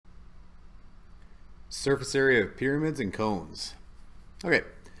Surface area of pyramids and cones. Okay,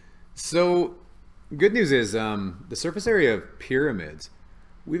 so good news is the surface area of pyramids,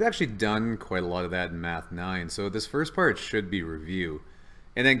 we've actually done quite a lot of that in Math 9. So this first part should be review.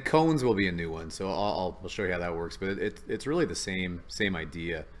 And then cones will be a new one. So I'll show you how that works. But it's really the same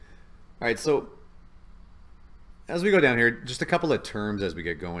idea. All right, so as we go down here, just a couple of terms as we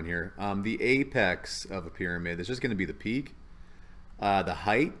get going here. The apex of a pyramid is just going to be the peak. The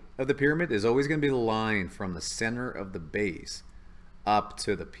height of the pyramid is always going to be the line from the center of the base up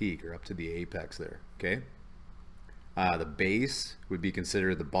to the peak, or up to the apex there, okay? The base would be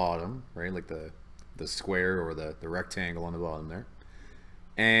considered the bottom, right? Like the square or the rectangle on the bottom there.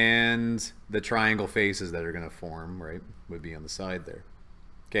 And the triangle faces that are going to form, right, would be on the side there.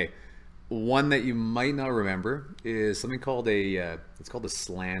 Okay, one that you might not remember is something called it's called the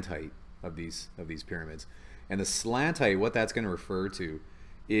slant height of these pyramids. And the slant height, what that's going to refer to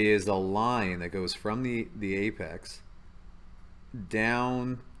is the line that goes from the apex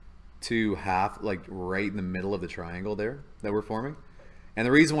down to half, like right in the middle of the triangle there that we're forming. And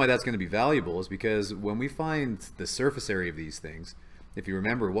the reason why that's going to be valuable is because when we find the surface area of these things, if you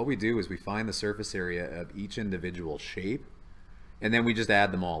remember, what we do is we find the surface area of each individual shape, and then we just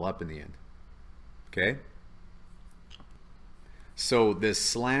add them all up in the end. Okay? So this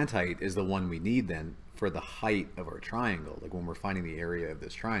slant height is the one we need then for the height of our triangle, like when we're finding the area of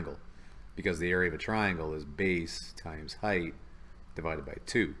this triangle, because the area of a triangle is base times height divided by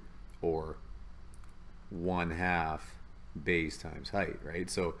 2, or 1/2 base times height, right?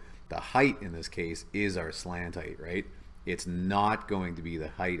 So the height in this case is our slant height, right? It's not going to be the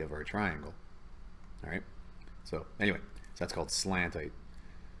height of our triangle. All right. So anyway, so that's called slant height.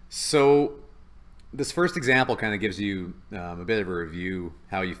 So this first example kind of gives you a bit of a review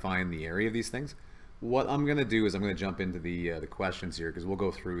how you find the area of these things. What I'm going to do is I'm going to jump into the questions here, because we'll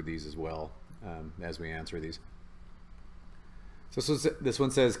go through these as well as we answer these. So this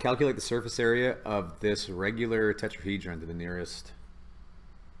one says, calculate the surface area of this regular tetrahedron to the nearest.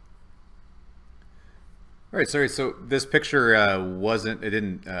 All right, sorry, so this picture it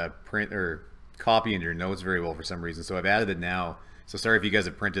didn't print or copy in your notes very well for some reason, so I've added it now. So sorry if you guys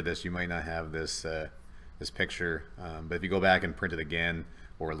have printed this, you might not have this this picture, but if you go back and print it again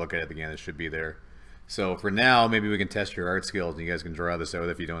or look at it again, it should be there. So for now, maybe we can test your art skills and you guys can draw this out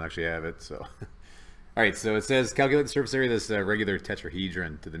if you don't actually have it. So, all right, so it says calculate the surface area of this regular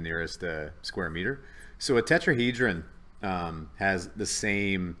tetrahedron to the nearest square meter. So a tetrahedron has the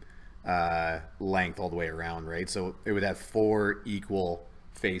same length all the way around, right? So it would have 4 equal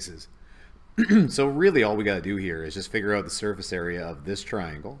faces. So really all we got to do here is just figure out the surface area of this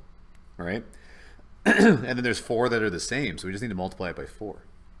triangle, right? And then there's 4 that are the same, so we just need to multiply it by 4.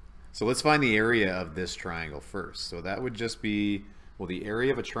 So let's find the area of this triangle first. So that would just be, well, the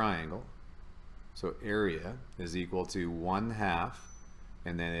area of a triangle. So area is equal to 1/2,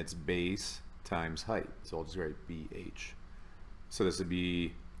 and then its base times height. So I'll just write BH. So this would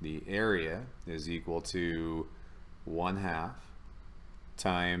be the area is equal to 1/2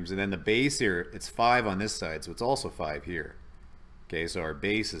 times, and then the base here, it's 5 on this side, so it's also 5 here. Okay, so our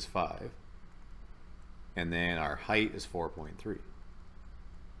base is 5, and then our height is 4.3.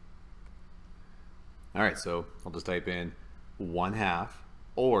 All right, so I'll just type in 1/2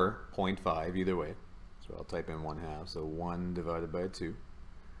 or 0.5, either way. So I'll type in 1/2, so 1 divided by 2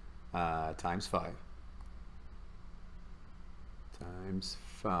 times 5 times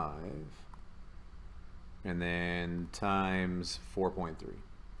 5, and then times 4.3.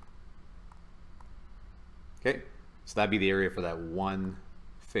 Okay, so that'd be the area for that one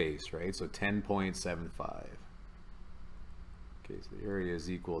face, right? So 10.75. Okay, so the area is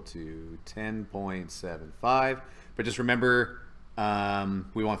equal to 10.75, but just remember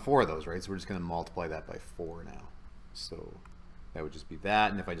we want 4 of those, right? So we're just going to multiply that by 4 now. So that would just be that,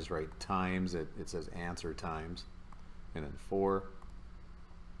 and if I just write times, it says answer times, and then 4,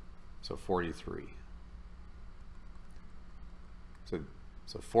 so 43.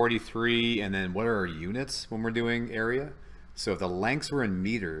 So 43, and then what are our units when we're doing area? So if the lengths were in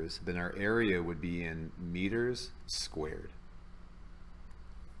meters, then our area would be in meters squared.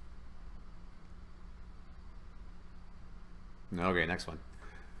 Okay, next one.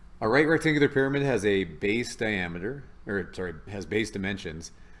 A right rectangular pyramid has a base diameter, or sorry, has base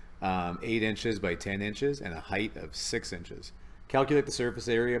dimensions 8 inches by 10 inches and a height of 6 inches. Calculate the surface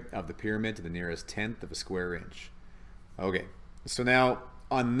area of the pyramid to the nearest 1/10 of a square inch. Okay, so now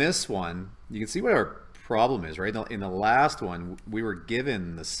on this one, you can see what our problem is, right? In the last one, we were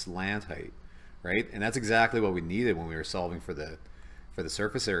given the slant height, right? And that's exactly what we needed when we were solving for the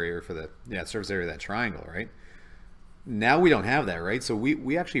surface area, or for the surface area of that triangle, right? Now we don't have that, right? So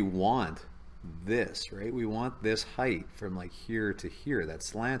we actually want this, right? We want this height from like here to here, that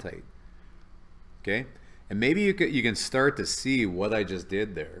slant height. Okay? And maybe you can start to see what I just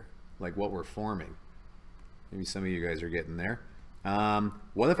did there, like what we're forming. Maybe some of you guys are getting there.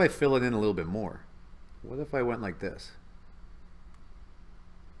 What if I fill it in a little bit more? What if I went like this?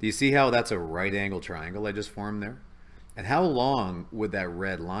 Do you see how that's a right angle triangle I just formed there? And how long would that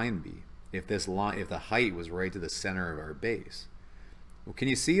red line be if if the height was right to the center of our base? Well, can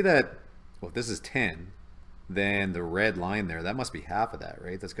you see that? Well, if this is 10, then the red line there, that must be half of that,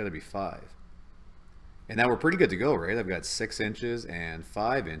 right? That's got to be 5. And now we're pretty good to go, right? I've got 6 inches and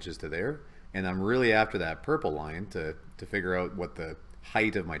 5 inches to there. And I'm really after that purple line to figure out what the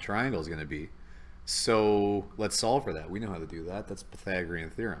height of my triangle is going to be. So let's solve for that. We know how to do that. That's Pythagorean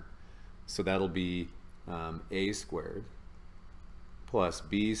theorem. So that'll be a squared plus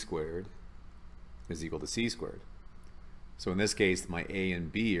b squared is equal to c squared. So in this case, my a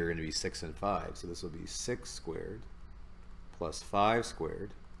and b are going to be 6 and 5. So this will be 6 squared plus 5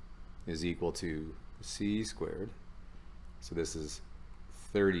 squared is equal to c squared. So this is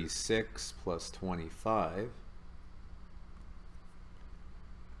 36 plus 25.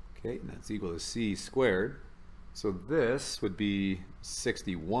 Okay, and that's equal to c squared. So this would be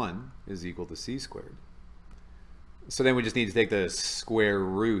 61 is equal to c squared. So then we just need to take the square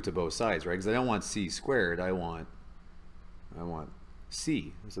root of both sides, right? Because I don't want c squared, I want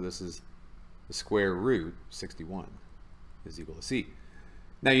c. So this is the square root, 61 is equal to c.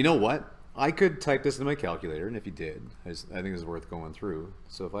 Now you know what? I could type this into my calculator, and if you did, I think this is worth going through.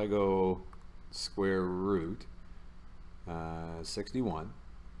 So if I go square root 61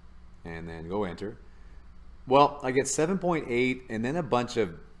 and then go enter, well, I get 7.8 and then a bunch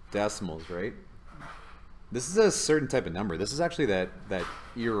of decimals, right? This is a certain type of number. This is actually that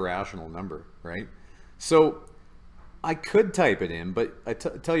irrational number, right? So I could type it in, but I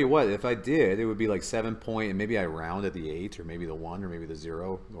tell you what, if I did, it would be like 7 point, and maybe I round at the 8 or maybe the 1 or maybe the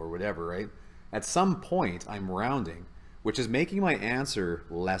 0 or whatever, right? At some point, I'm rounding, which is making my answer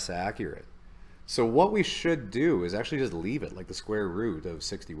less accurate. So what we should do is actually just leave it like the square root of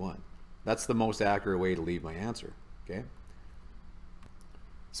 61. That's the most accurate way to leave my answer, okay?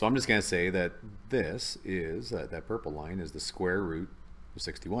 So I'm just going to say that this is, that purple line is the square root of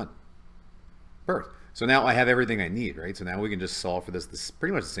 61. Perfect. So now I have everything I need, right? So now we can just solve for this. This is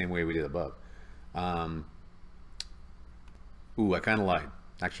pretty much the same way we did above. Ooh, I kind of lied.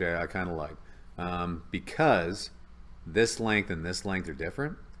 Actually, I kind of lied. Because this length and this length are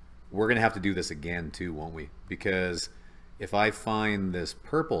different, we're going to have to do this again too, won't we? Because if I find this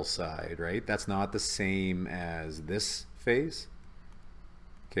purple side, right, that's not the same as this face.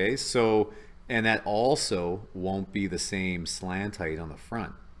 Okay, so, and that also won't be the same slant height on the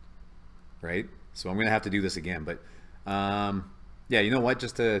front, right? So I'm going to have to do this again, but yeah, you know what,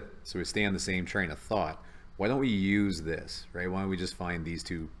 just to so we stay on the same train of thought, why don't we use this, right? Why don't we just find these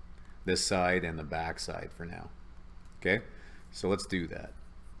two, this side and the back side for now, okay? So let's do that.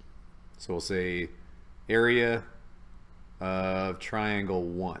 So we'll say area of triangle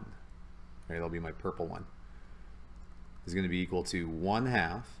 1, right, that'll be my purple one, is going to be equal to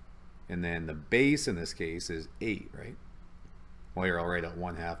 1/2, and then the base in this case is 8, right? Well, here I'll write out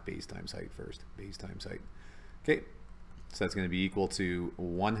 1/2 base times height first. Base times height. Okay, so that's going to be equal to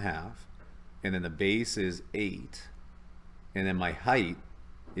 1/2, and then the base is 8, and then my height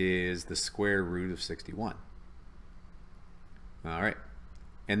is the square root of 61. All right,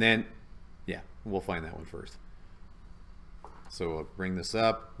 and then, yeah, we'll find that one first. So we'll bring this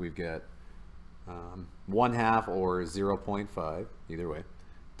up. We've got 1/2 or 0.5, either way,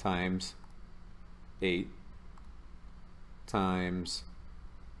 times 8 times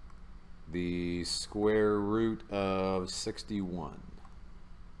the square root of 61.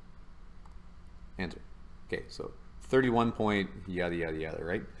 Enter. Okay, so 31 point yada yada yada,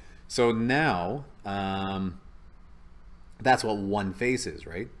 right? So now that's what one face is,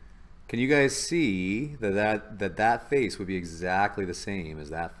 right? Can you guys see that face would be exactly the same as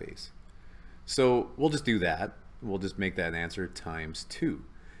that face? So we'll just do that. We'll just make that answer times 2.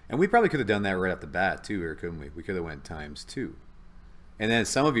 And we probably could have done that right off the bat too, or couldn't we? We could have went times 2. And then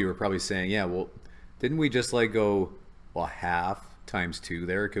some of you were probably saying, yeah, well, didn't we just like go, well, 1/2 times 2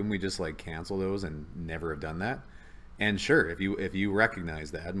 there? Couldn't we just like cancel those and never have done that? And sure, if you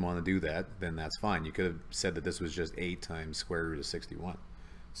recognize that and want to do that, then that's fine. You could have said that this was just 8 times square root of 61.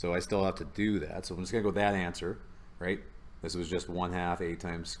 So I still have to do that. So I'm just going to go that answer, right? This was just 1/2, 8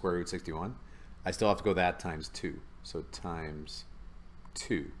 times square root 61. I still have to go that times 2. So times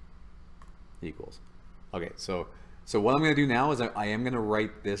 2 equals. Okay, so what I'm going to do now is I am going to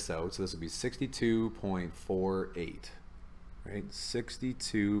write this out. So this will be 62.48, right?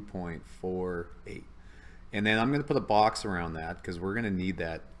 62.48. And then I'm going to put a box around that because we're going to need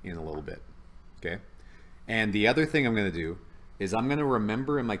that in a little bit, okay? And the other thing I'm going to do is I'm going to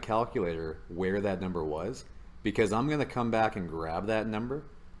remember in my calculator where that number was, because I'm going to come back and grab that number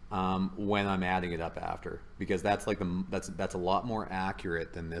when I'm adding it up after, because that's like that's a lot more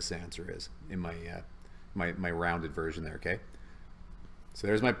accurate than this answer is in my my rounded version there, okay? So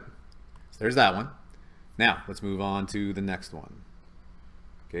there's that one. Now let's move on to the next one.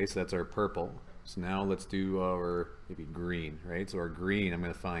 Okay, so that's our purple. So now let's do our maybe green, right? So our green, I'm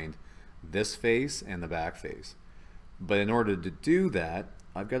going to find this face and the back face. But in order to do that,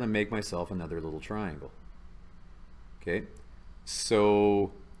 I've got to make myself another little triangle. Okay,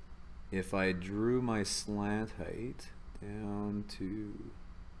 so if I drew my slant height down to,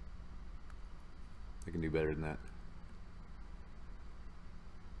 I can do better than that.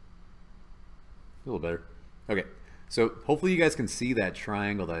 A little better. Okay, so hopefully you guys can see that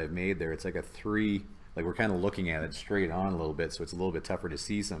triangle that I've made there. It's like a three, like we're kind of looking at it straight on a little bit, so it's a little bit tougher to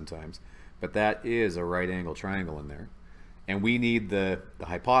see sometimes. But that is a right angle triangle in there. And we need the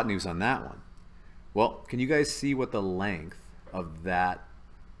hypotenuse on that one. Well, can you guys see what the length of that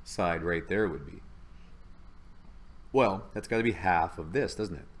side right there would be? Well, that's got to be half of this,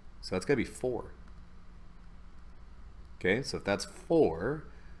 doesn't it? So that's got to be 4. Okay, so if that's 4,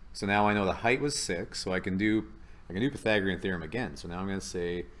 so now I know the height was 6, so I can do Pythagorean theorem again. So now I'm going to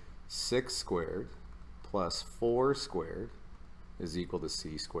say 6 squared plus 4 squared is equal to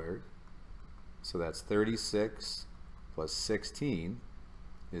c squared. So that's 36 plus 16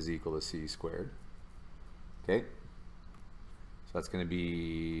 is equal to c squared. Okay, so that's going to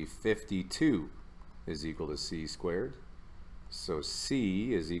be 52 is equal to c squared. So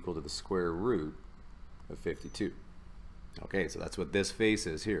c is equal to the square root of 52. Okay, so that's what this face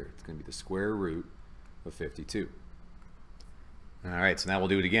is here. It's going to be the square root of 52. All right, so now we'll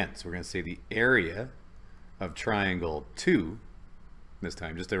do it again. So we're going to say the area of triangle 2, this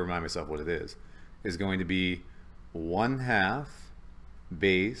time, just to remind myself what it is going to be 1/2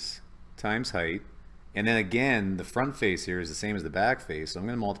 base times height. And then again, the front face here is the same as the back face, so I'm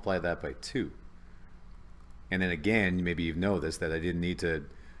going to multiply that by 2. And then again, maybe you know this, that I didn't need to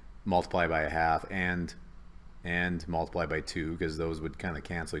multiply by 1/2 and multiply by 2, because those would kind of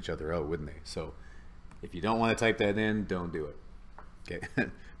cancel each other out, wouldn't they? So if you don't want to type that in, don't do it. Okay,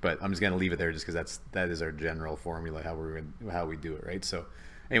 but I'm just going to leave it there just because that is our general formula, how we do it, right? So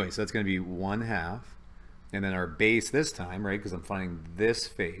anyway, so that's going to be 1/2. And then our base this time, right, because I'm finding this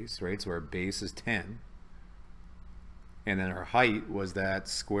face, right, so our base is 10. And then our height was that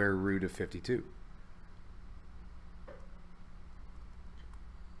square root of 52.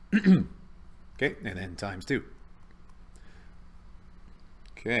 Okay, and then times 2.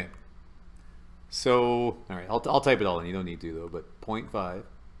 Okay. So, all right, I'll type it all in. You don't need to, though, but 0.5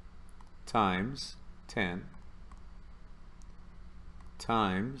 times 10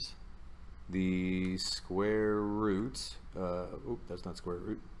 times the square root, that's not square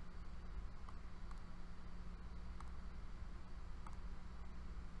root.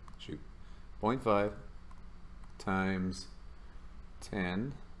 Shoot. 0.5 times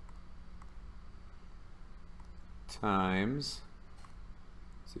 10 times,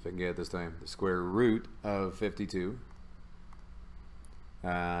 see if I can get it this time, the square root of 52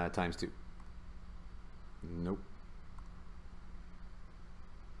 times 2. Nope.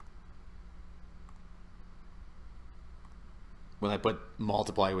 When I put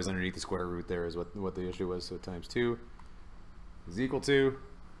multiply, it was underneath the square root there is what the issue was. So times 2 is equal to,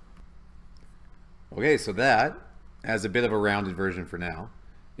 okay, so that, as a bit of a rounded version for now,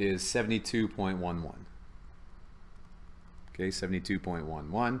 is 72.11. Okay,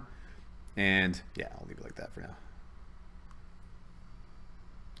 72.11. And yeah, I'll leave it like that for now.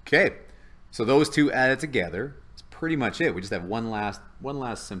 Okay, so those two added together, it's pretty much it. We just have one last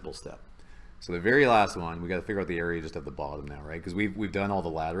simple step. So the very last one, we got to figure out the area just at the bottom now, right? Because we've done all the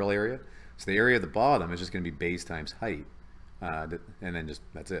lateral area. So the area at the bottom is just going to be base times height, and then just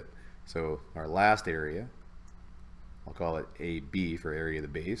that's it. So our last area, I'll call it AB for area of the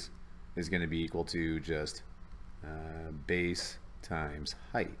base, is going to be equal to just base times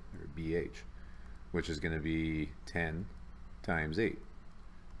height, or BH, which is going to be 10 times 8,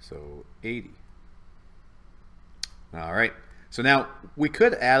 so 80. All right, so now we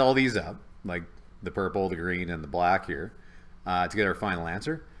could add all these up, like the purple, the green, and the black here, to get our final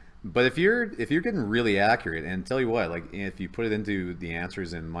answer. But if you're getting really accurate, and tell you what, like if you put it into the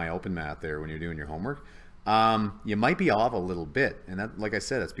answers in My Open Math there when you're doing your homework, you might be off a little bit, and that, like I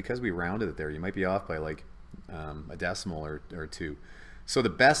said, that's because we rounded it there. You might be off by like a decimal or two. So the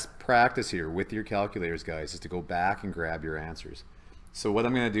best practice here with your calculators, guys, is to go back and grab your answers. So what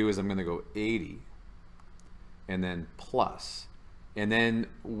I'm going to do is I'm going to go 80 and then plus. And then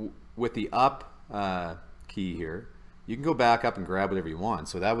with the up key here, you can go back up and grab whatever you want.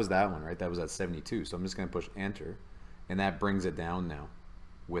 So that was that one, right? That was at 72. So I'm just going to push enter, and that brings it down now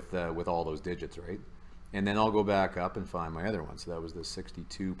with all those digits, right? And then I'll go back up and find my other one. So that was the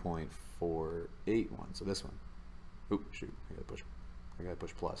 62.48 one. So this one. Oop, shoot, I gotta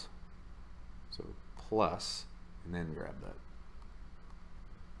push plus. So plus, and then grab that.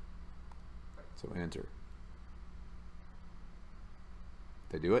 So enter.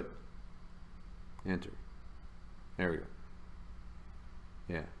 Did I do it? Enter. There we go.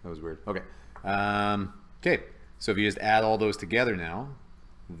 Yeah, that was weird. Okay. Okay. So if you just add all those together now,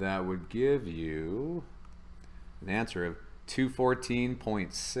 that would give you an answer of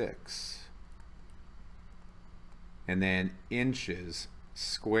 214.6. And then inches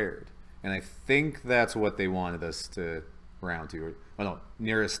squared. And I think that's what they wanted us to round to. Oh no,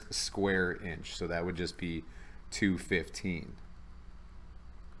 nearest square inch. So that would just be 215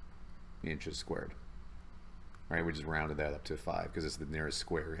 inches squared. All right, we just rounded that up to 5 because it's the nearest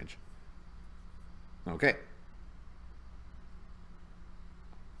square inch. Okay.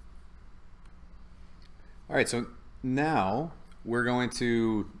 All right, so now we're going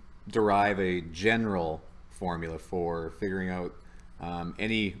to derive a general formula for figuring out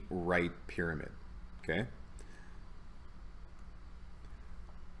any right pyramid. Okay.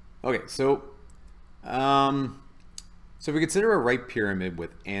 Okay, so if we consider a right pyramid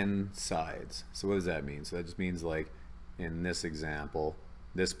with n sides, so what does that mean? So that just means, like in this example,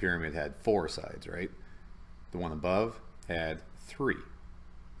 this pyramid had 4 sides, right? The one above had 3.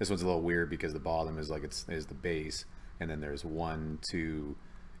 This one's a little weird because the bottom is like is the base, and then there's 1, 2,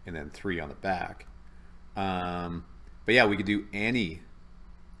 and then 3 on the back. But yeah, we could do any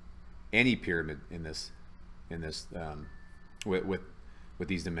pyramid in this with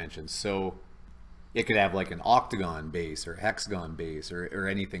these dimensions. So it could have like an octagon base or hexagon base or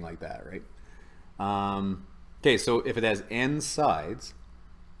anything like that, right? Okay, so if it has n sides,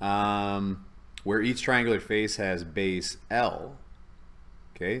 where each triangular face has base L,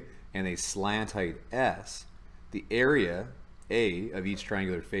 okay, and a slant height S, the area A of each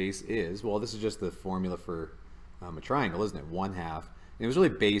triangular face is, well, this is just the formula for a triangle, isn't it? 1/2. And it was really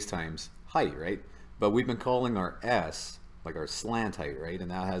base times height, right? But we've been calling our S like our slant height, right? And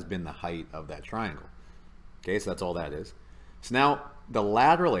that has been the height of that triangle. Okay, so that's all that is. So now the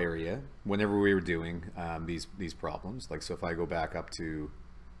lateral area, whenever we were doing these problems, like so if I go back up to,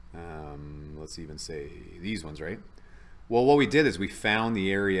 let's even say these ones, right? Well, what we did is we found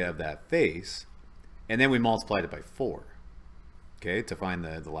the area of that face, and then we multiplied it by 4, okay, to find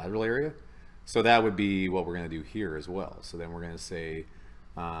the lateral area. So that would be what we're going to do here as well. So then we're going to say,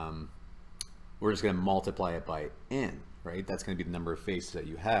 we're just going to multiply it by n, right? That's going to be the number of faces that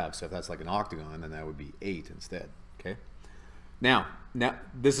you have. So if that's like an octagon, then that would be 8 instead, okay? Now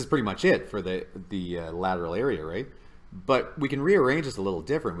this is pretty much it for the lateral area, right? But we can rearrange this a little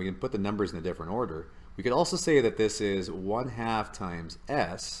different. We can put the numbers in a different order. We could also say that this is 1/2 times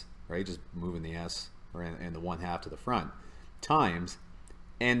S, right? Just moving the S and the 1/2 to the front, times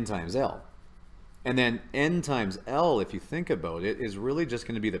n times L. And then n times L, if you think about it, is really just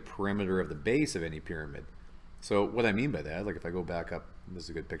going to be the perimeter of the base of any pyramid. So what I mean by that, like if I go back up, this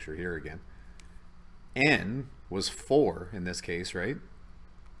is a good picture here again. N was 4 in this case, right?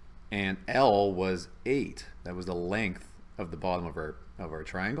 And L was 8. That was the length of the bottom of our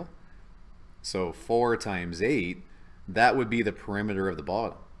triangle. So 4 times 8, that would be the perimeter of the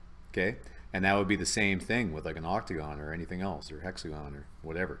bottom, okay? And that would be the same thing with like an octagon or anything else, or hexagon or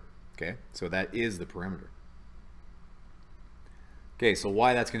whatever, okay? So that is the perimeter. Okay, so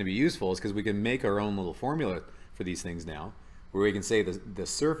why that's going to be useful is because we can make our own little formula for these things now, where we can say the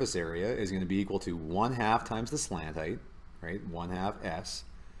surface area is going to be equal to 1/2 times the slant height, right? 1/2 S,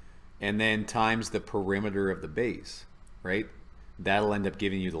 and then times the perimeter of the base, right? That'll end up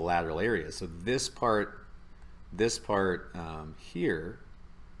giving you the lateral area. So this part here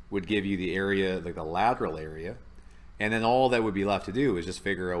would give you the area, like the lateral area, and then all that would be left to do is just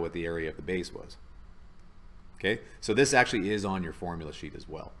figure out what the area of the base was. Okay, so this actually is on your formula sheet as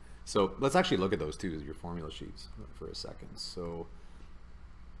well. So let's actually look at those two as your formula sheets for a second. So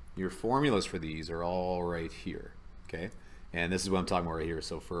your formulas for these are all right here, okay? And this is what I'm talking about right here.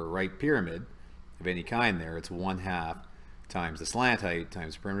 So for a right pyramid of any kind there, it's 1/2 times the slant height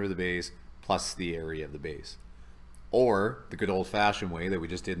times the perimeter of the base plus the area of the base. Or the good old-fashioned way that we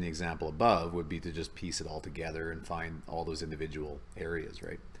just did in the example above would be to just piece it all together and find all those individual areas,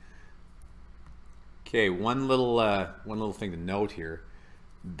 right? Okay, one little thing to note here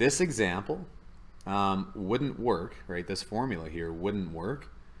this example wouldn't work, right? This formula here wouldn't work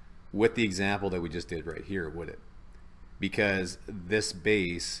with the example that we just did right here, would it? Because this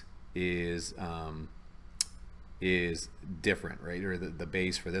base is different, right? Or the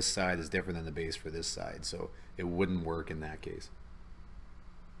base for this side is different than the base for this side, so it wouldn't work in that case.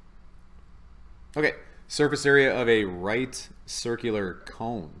 Okay, surface area of a right circular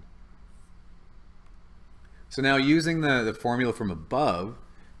cone. So now using the formula from above,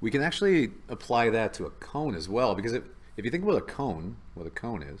 we can actually apply that to a cone as well, because if you think about a cone, what a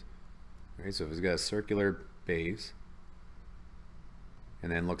cone is, right? So if it's got a circular base,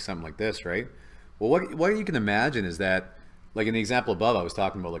 and then looks something like this, right? Well, what you can imagine is that, like in the example above, I was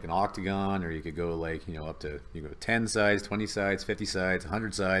talking about like an octagon, or you could go like, you know, up to, you go 10 sides, 20 sides, 50 sides,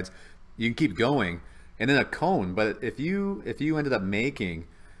 100 sides. You can keep going, and then a cone. But if you ended up making,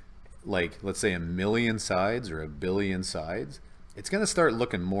 like, let's say 1,000,000 sides or 1,000,000,000 sides, it's going to start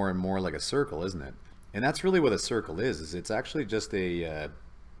looking more and more like a circle, isn't it? And that's really what a circle is it's actually just a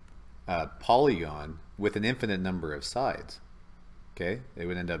polygon with an infinite number of sides. Okay, it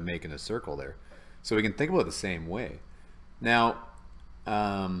would end up making a circle there. So we can think about it the same way. Now,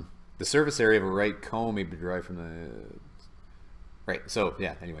 the surface area of a right cone may be derived from the... Right, so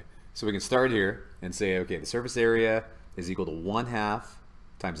yeah, anyway. So we can start here and say, okay, the surface area is equal to 1/2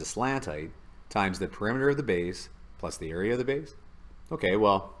 times the slant height times the perimeter of the base plus the area of the base. Okay,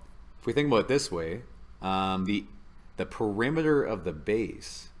 well, if we think about it this way, the perimeter of the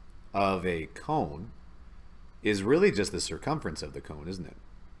base of a cone is really just the circumference of the cone, isn't it?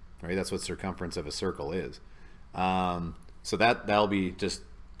 Right, that's what circumference of a circle is. So that'll be just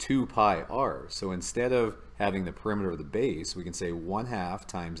 2 pi r. So instead of having the perimeter of the base, we can say 1/2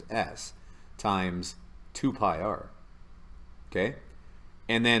 times s times 2 pi r. Okay,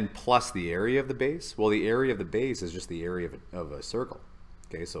 and then plus the area of the base. Well, the area of the base is just the area of a circle.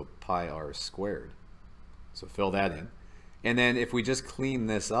 Okay, so pi r squared. So fill that in. And then if we just clean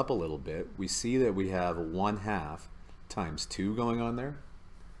this up a little bit, we see that we have 1/2 times 2 going on there.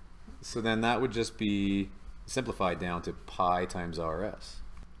 So then that would just be simplified down to pi times rs.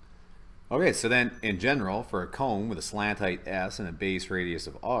 Okay, so then in general, for a cone with a slant height s and a base radius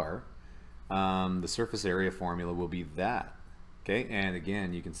of r, the surface area formula will be that. Okay, and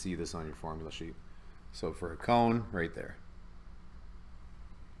again, you can see this on your formula sheet. So for a cone, right there.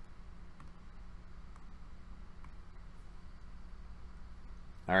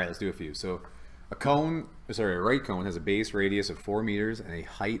 All right, let's do a few. So a right cone has a base radius of 4 meters and a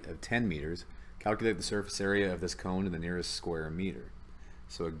height of 10 meters. Calculate the surface area of this cone to the nearest square meter.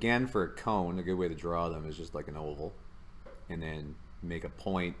 So again, for a cone, a good way to draw them is just like an oval, and then make a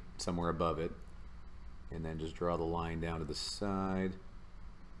point somewhere above it, and then just draw the line down to the side,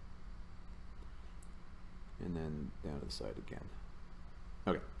 and then down to the side again.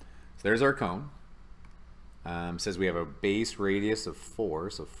 Okay, so there's our cone. Says we have a base radius of 4,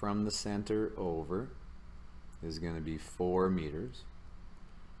 so from the center over is going to be 4 meters,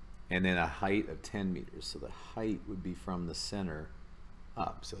 and then a height of 10 meters. So the height would be from the center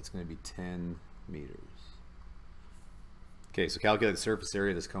up, so it's going to be 10 meters. Okay, so calculate the surface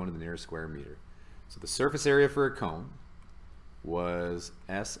area of this cone to the nearest square meter. So the surface area for a cone was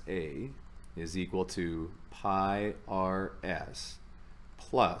SA is equal to pi rs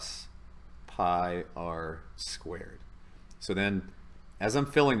plus pi r squared. So then as I'm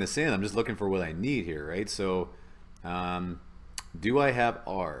filling this in, I'm just looking for what I need here, right? So do I have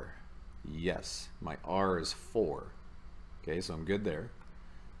r? Yes, my r is 4. Okay, so I'm good there.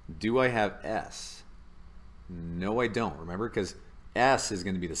 Do I have s? No, I don't. Remember, because s is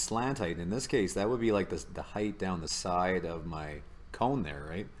going to be the slant height. In this case, that would be like the height down the side of my cone there,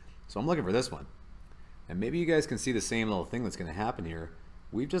 right? So I'm looking for this one. And maybe you guys can see the same little thing that's going to happen here.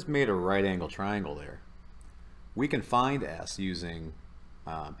 We've just made a right angle triangle there. We can find s using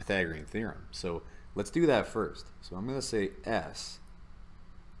Pythagorean theorem. So let's do that first. So I'm going to say s.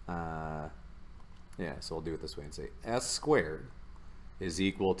 Yeah, so I'll do it this way and say s squared is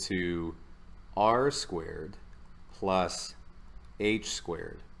equal to r squared plus h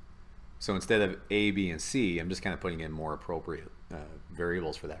squared. So instead of a, b, and c, I'm just kind of putting in more appropriate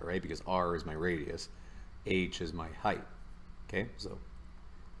variables for that, right? Because r is my radius, h is my height. Okay, so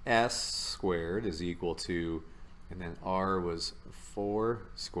s squared is equal to, and then r was 4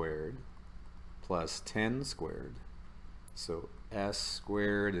 squared plus 10 squared. So s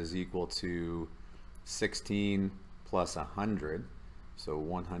squared is equal to 16 plus 100, so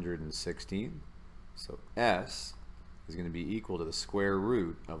 116. So s is going to be equal to the square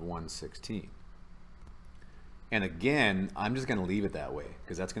root of 116. And again, I'm just going to leave it that way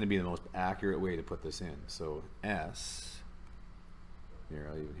because that's going to be the most accurate way to put this in. So s here,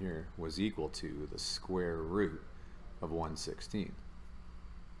 I'll even here, was equal to the square root of 116.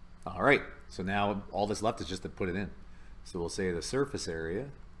 All right, so now all that's left is just to put it in. So we'll say the surface area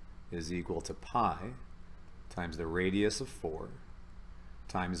is equal to pi times the radius of 4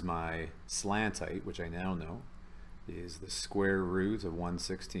 times my slant height, which I now know is the square root of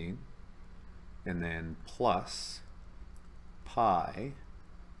 116, and then plus pi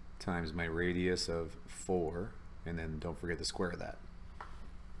times my radius of 4, and then don't forget to square that.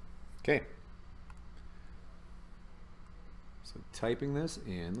 Okay. So typing this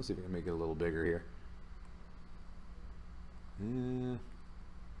in, let's see if I can make it a little bigger here.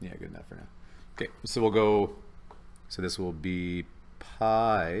 Yeah, good enough for now. Okay, so we'll go, so this will be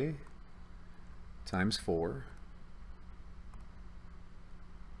pi times 4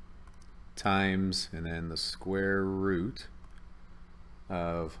 times, and then the square root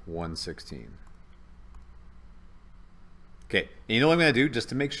of 116. Okay, and you know what I'm going to do just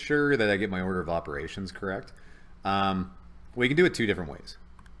to make sure that I get my order of operations correct? We can do it two different ways,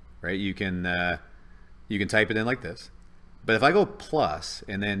 right? You can type it in like this, but if I go plus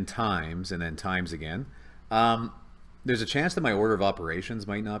and then times again, there's a chance that my order of operations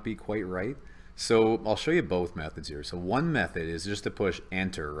might not be quite right. So I'll show you both methods here. So one method is just to push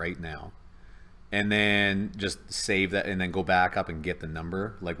enter right now, and then just save that and then go back up and get the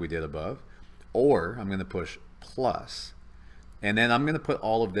number like we did above. Or I'm going to push plus, and then I'm going to put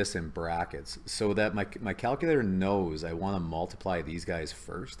all of this in brackets so that my calculator knows I want to multiply these guys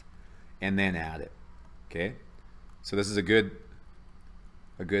first and then add it. Okay, so this is a good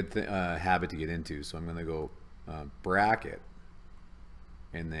habit to get into. So I'm going to go bracket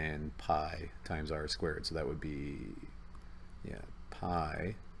and then pi times r squared. So that would be, yeah,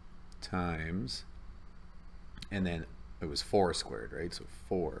 pi times, and then it was 4 squared, right? So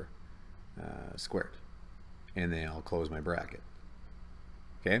 4 squared, and then I'll close my bracket.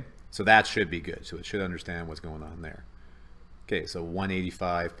 Okay, so that should be good. So it should understand what's going on there. Okay, so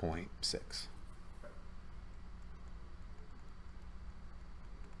 185.6.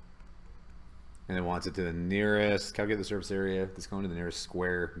 And it wants it to the nearest, calculate the surface area that's going to the nearest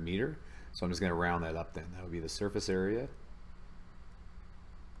square meter. So I'm just going to round that up then. That would be the surface area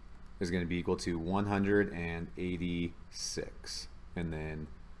is going to be equal to 186. And then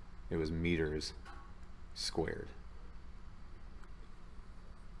it was meters squared.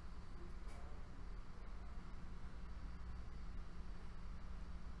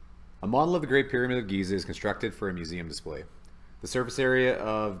 A model of the Great Pyramid of Giza is constructed for a museum display. The surface area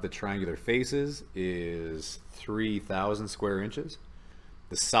of the triangular faces is 3,000 square inches.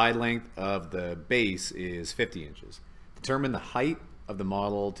 The side length of the base is 50 inches. Determine the height of the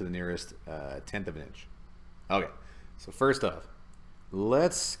model to the nearest tenth of an inch. Okay, so first off,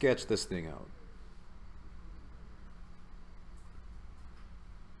 let's sketch this thing out.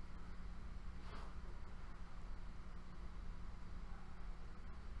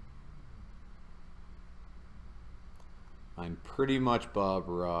 I'm pretty much Bob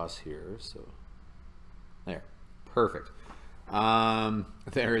Ross here, so there, perfect.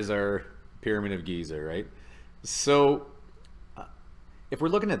 There is our Pyramid of Giza, right? So if we're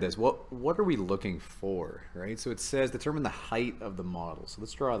looking at this, what are we looking for, right? So it says determine the height of the model. So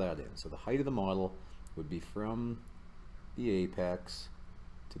let's draw that in. So the height of the model would be from the apex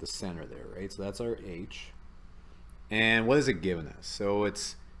to the center there, right? So that's our H. And what is it giving us? So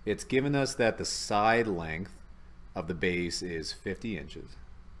it's given us that the side length of the base is 50 inches.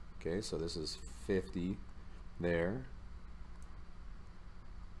 Okay, so this is 50 there,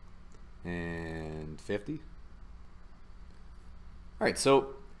 and 50. All right,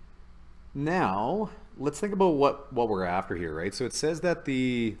 so now let's think about what we're after here, right? So it says that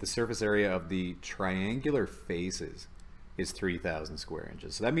the surface area of the triangular faces is 3,000 square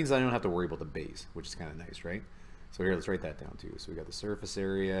inches. So that means I don't have to worry about the base, which is kind of nice, right? So here, let's write that down too. So we got the surface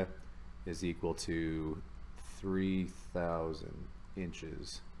area is equal to 3,000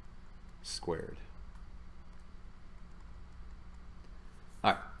 inches squared.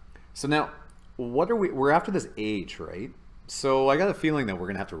 All right, so now what are we're after this H, right? So I got a feeling that we're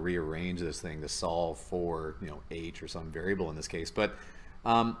gonna have to rearrange this thing to solve for, you know, H or some variable in this case. But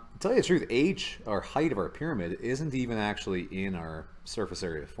to tell you the truth, H, our height of our pyramid, isn't even actually in our surface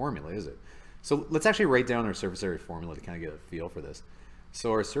area formula, is it? So let's actually write down our surface area formula to kind of get a feel for this. So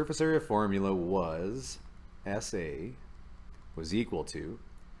our surface area formula was SA was equal to,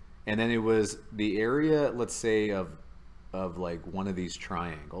 and then it was the area, let's say, of like one of these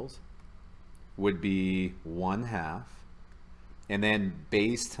triangles would be 1/2, and then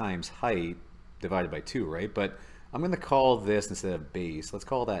base times height divided by 2, right? But I'm going to call this, instead of base, let's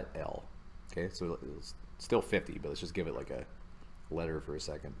call that L. Okay, so it's still 50, but let's just give it like a letter for a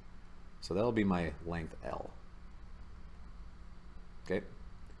second. So that'll be my length L. Okay,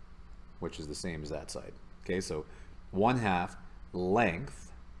 which is the same as that side. Okay, so 1/2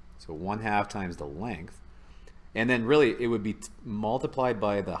 length, so 1/2 times the length, and then really it would be multiplied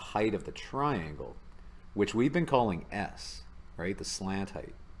by the height of the triangle, which we've been calling S, right? The slant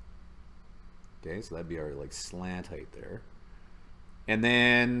height. Okay, so that'd be our like slant height there. And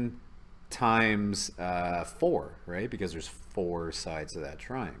then times 4, right? Because there's 4 sides to that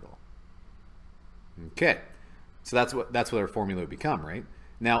triangle. Okay, so that's what our formula would become, right?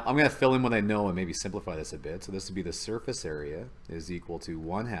 Now I'm going to fill in what I know and maybe simplify this a bit. So this would be the surface area is equal to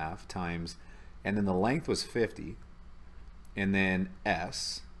 1/2 times, and then the length was 50, and then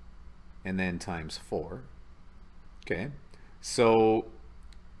S, and then times 4. Okay, so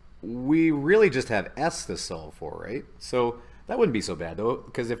we really just have S to solve for, right? So that wouldn't be so bad though,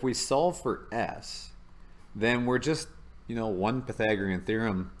 because if we solve for S, then we're just, you know, one Pythagorean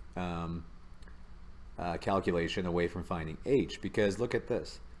theorem calculation away from finding H, because look at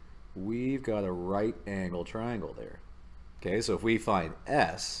this. We've got a right angle triangle there. Okay, so if we find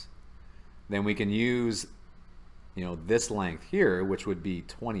S, then we can use, you know, this length here, which would be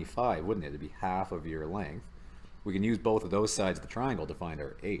 25, wouldn't it? It'd be half of your length. We can use both of those sides of the triangle to find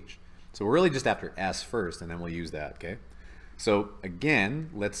our H. So we're really just after S first, and then we'll use that, okay? So again,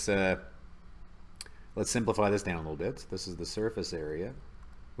 let's simplify this down a little bit. This is the surface area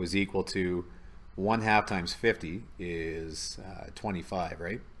was equal to 1/2 times 50 is 25,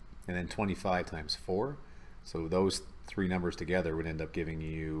 right? And then 25 times 4. So those 3 numbers together would end up giving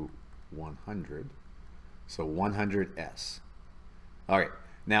you 100. So 100 S. All right.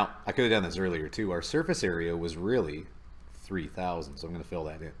 Now, I could have done this earlier too. Our surface area was really 3,000. So I'm going to fill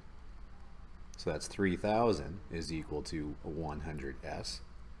that in. So that's 3,000 is equal to 100 S.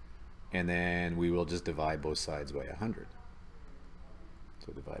 And then we will just divide both sides by 100.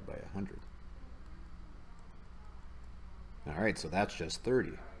 So divide by 100. All right, so that's just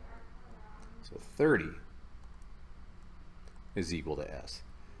 30. So 30 is equal to S.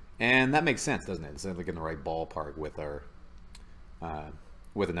 And that makes sense, doesn't it? It's like in the right ballpark with our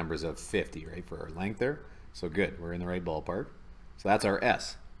with the numbers of 50, right, for our length there. So good, we're in the right ballpark. So that's our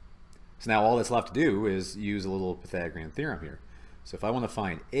S. So now all that's left to do is use a little Pythagorean theorem here. So if I want to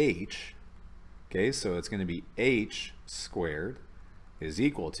find H, okay, so it's going to be H squared is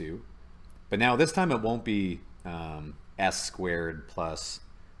equal to, but now this time it won't be S squared plus,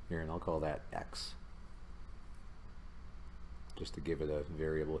 here, and I'll call that X. Just to give it a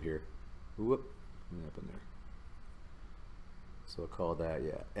variable here. Whoop, what happened there? So I'll call that,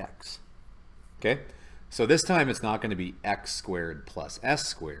 yeah, X. Okay, so this time it's not going to be X squared plus S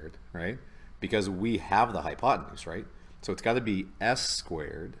squared, right? Because we have the hypotenuse, right? So it's got to be S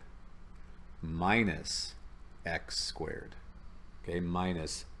squared minus X squared, okay,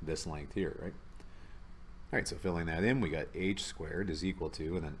 minus this length here, right? All right, so filling that in, we got H squared is equal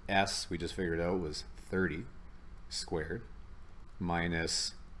to, and then S, we just figured out, was 30 squared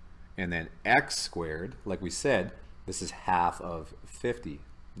minus, and then X squared, like we said, this is half of 50,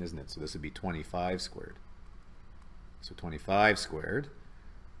 isn't it? So this would be 25 squared. So 25 squared.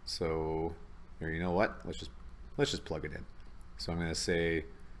 So here, you know what? Let's just plug it in. So I'm going to say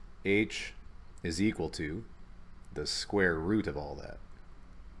H is equal to the square root of all that.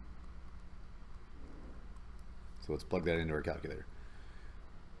 So let's plug that into our calculator.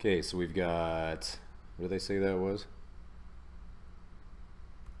 Okay, so we've got, what did they say that was?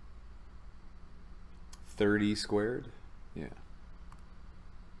 30 squared? Yeah.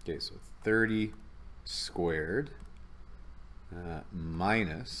 Okay, so 30 squared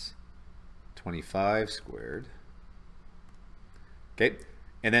minus 25 squared. Okay,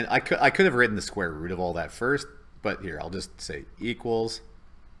 and then I could have written the square root of all that first, but here, I'll just say equals,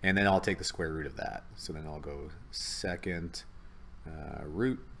 and then I'll take the square root of that. So then I'll go second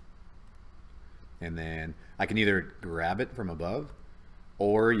root, and then I can either grab it from above,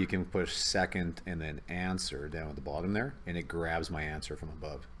 or you can push second and then answer down at the bottom there, and it grabs my answer from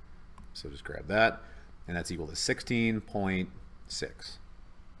above. So just grab that, and that's equal to 16.6.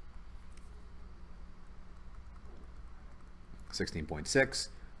 16.6,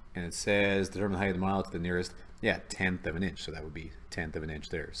 and it says determine the height of the mile to the nearest, yeah, 1/10 of an inch. So that would be 1/10 of an inch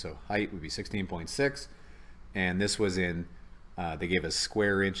there. So height would be 16.6, and this was in, they gave us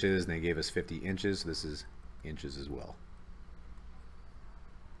square inches, and they gave us 50 inches. So this is inches as well.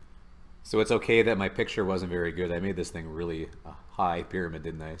 So it's okay that my picture wasn't very good. I made this thing really a high pyramid,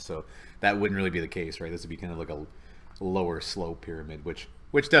 didn't I? So that wouldn't really be the case, right? This would be kind of like a lower slope pyramid, which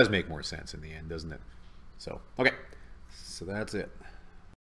does make more sense in the end, doesn't it? So, okay. So that's it.